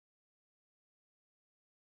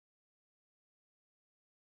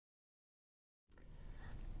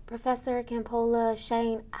Professor Campola,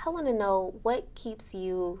 Shane, I want to know what keeps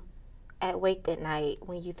you awake at night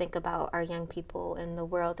when you think about our young people and the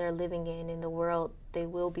world they're living in and the world they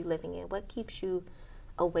will be living in. What keeps you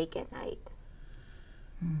awake at night?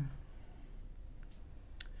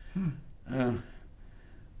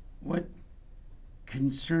 What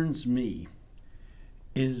concerns me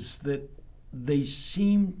is that they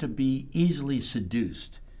seem to be easily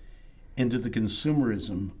seduced into the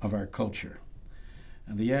consumerism of our culture.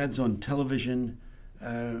 And the ads on television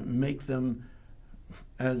make them,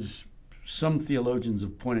 as some theologians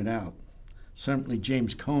have pointed out, certainly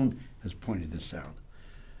James Cone has pointed this out,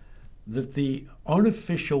 that the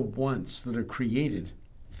artificial wants that are created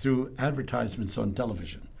through advertisements on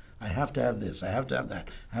television, I have to have this, I have to have that,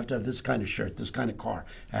 I have to have this kind of shirt, this kind of car,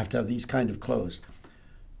 I have to have these kind of clothes,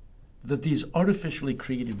 that these artificially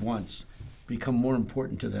created wants become more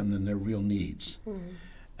important to them than their real needs.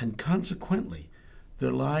 And consequently,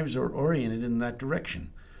 their lives are oriented in that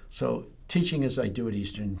direction. So teaching as I do at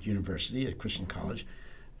Eastern University, at Christian College,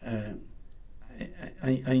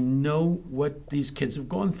 I know what these kids have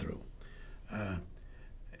gone through.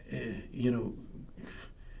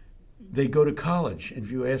 They go to college, and if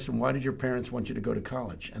you ask them, why did your parents want you to go to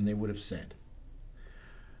college? And they would have said,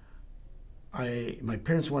 my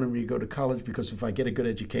parents wanted me to go to college because if I get a good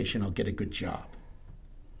education, I'll get a good job.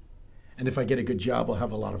 And if I get a good job, I'll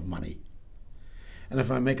have a lot of money. And if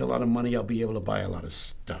I make a lot of money, I'll be able to buy a lot of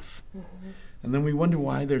stuff. And then we wonder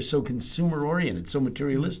why they're so consumer-oriented, so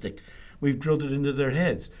materialistic. We've drilled it into their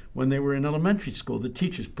heads. When they were in elementary school, the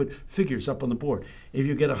teachers put figures up on the board. If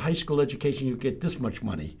you get a high school education, you get this much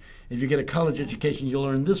money. If you get a college education, you'll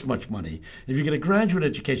earn this much money. If you get a graduate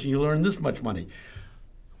education, you'll earn this much money.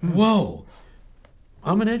 Whoa,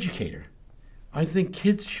 I'm an educator. I think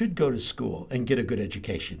kids should go to school and get a good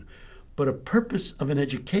education. But a purpose of an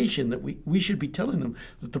education that we should be telling them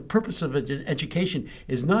that the purpose of an education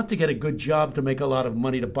is not to get a good job to make a lot of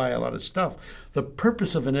money to buy a lot of stuff. The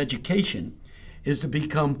purpose of an education is to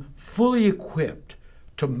become fully equipped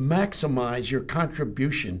to maximize your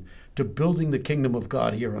contribution to building the kingdom of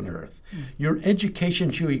God here on earth. Your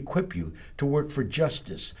education should equip you to work for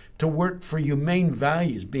justice, to work for humane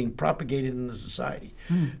values being propagated in the society.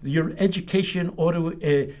 Your education ought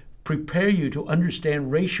to prepare you to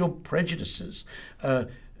understand racial prejudices.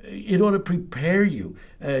 It ought to prepare you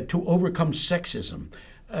to overcome sexism.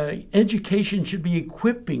 Education should be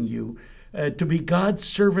equipping you to be God's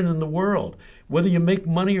servant in the world. Whether you make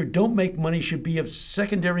money or don't make money should be of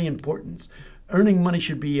secondary importance. Earning money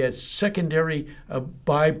should be a secondary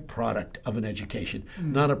byproduct of an education,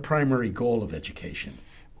 not a primary goal of education.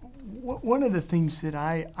 One of the things that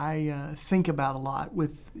I think about a lot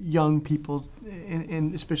with young people,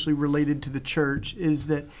 and especially related to the church, is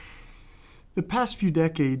that the past few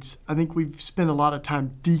decades, I think we've spent a lot of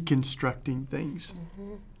time deconstructing things.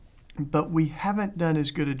 But we haven't done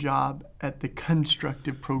as good a job at the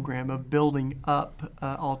constructive program of building up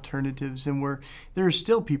alternatives. And there are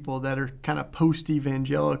still people that are kind of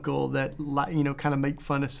post-evangelical that kind of make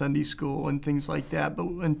fun of Sunday school and things like that. But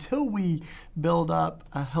until we build up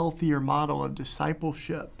a healthier model of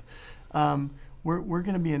discipleship, we're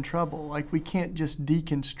going to be in trouble. Like, we can't just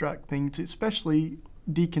deconstruct things, especially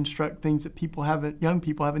deconstruct things that young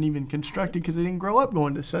people haven't even constructed because they didn't grow up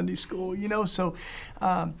going to Sunday school, So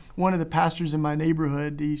one of the pastors in my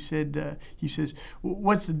neighborhood, he says,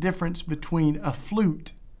 what's the difference between a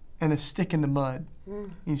flute and a stick in the mud?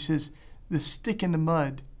 And he says, the stick in the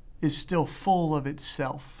mud is still full of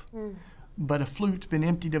itself. But a flute's been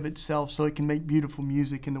emptied of itself so it can make beautiful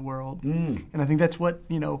music in the world. And I think that's what,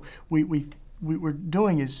 we're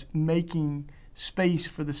doing, is making space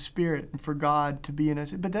for the Spirit and for God to be in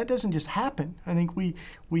us. But that doesn't just happen. I think we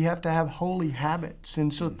have to have holy habits.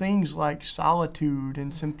 And so things like solitude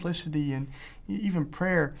and simplicity and even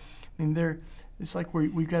prayer, it's like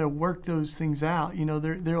we've got to work those things out.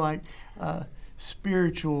 They're like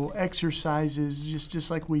spiritual exercises, just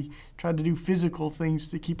like we try to do physical things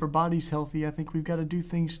to keep our bodies healthy. I think we've got to do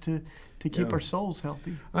things to keep our souls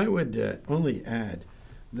healthy. I would only add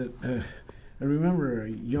that I remember a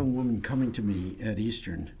young woman coming to me at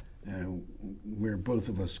Eastern, where both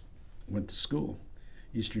of us went to school,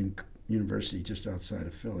 Eastern University just outside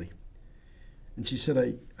of Philly. And she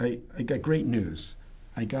said, I got great news.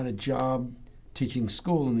 I got a job teaching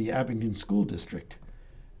school in the Abingdon School District.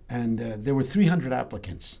 And there were 300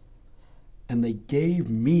 applicants, and they gave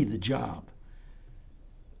me the job.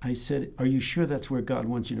 I said, are you sure that's where God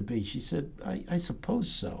wants you to be? She said, I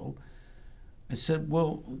suppose so. I said,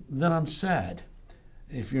 well, then I'm sad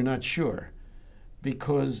if you're not sure,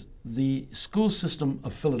 because the school system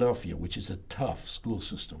of Philadelphia, which is a tough school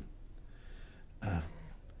system,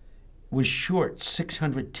 was short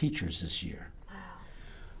 600 teachers this year. Wow.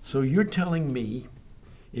 So you're telling me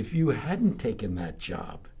if you hadn't taken that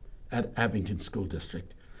job at Abington School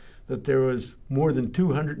District, that there was more than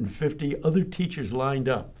 250 other teachers lined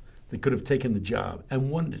up that could have taken the job and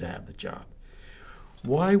wanted to have the job.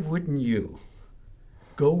 Why wouldn't you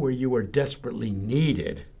go where you are desperately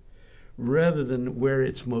needed rather than where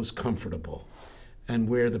it's most comfortable and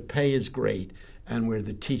where the pay is great and where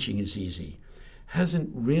the teaching is easy? Hasn't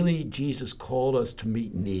really Jesus called us to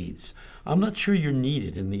meet needs? I'm not sure you're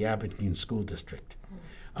needed in the Abington School District.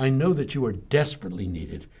 I know that you are desperately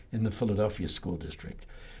needed in the Philadelphia School District.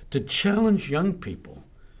 To challenge young people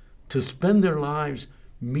to spend their lives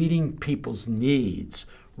meeting people's needs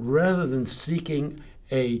rather than seeking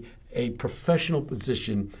a professional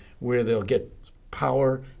position where they'll get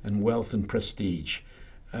power and wealth and prestige.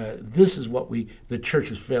 This is what the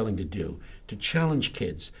church is failing to do, to challenge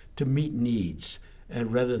kids to meet needs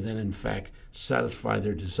and rather than, in fact, satisfy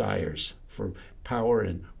their desires for power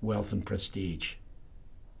and wealth and prestige.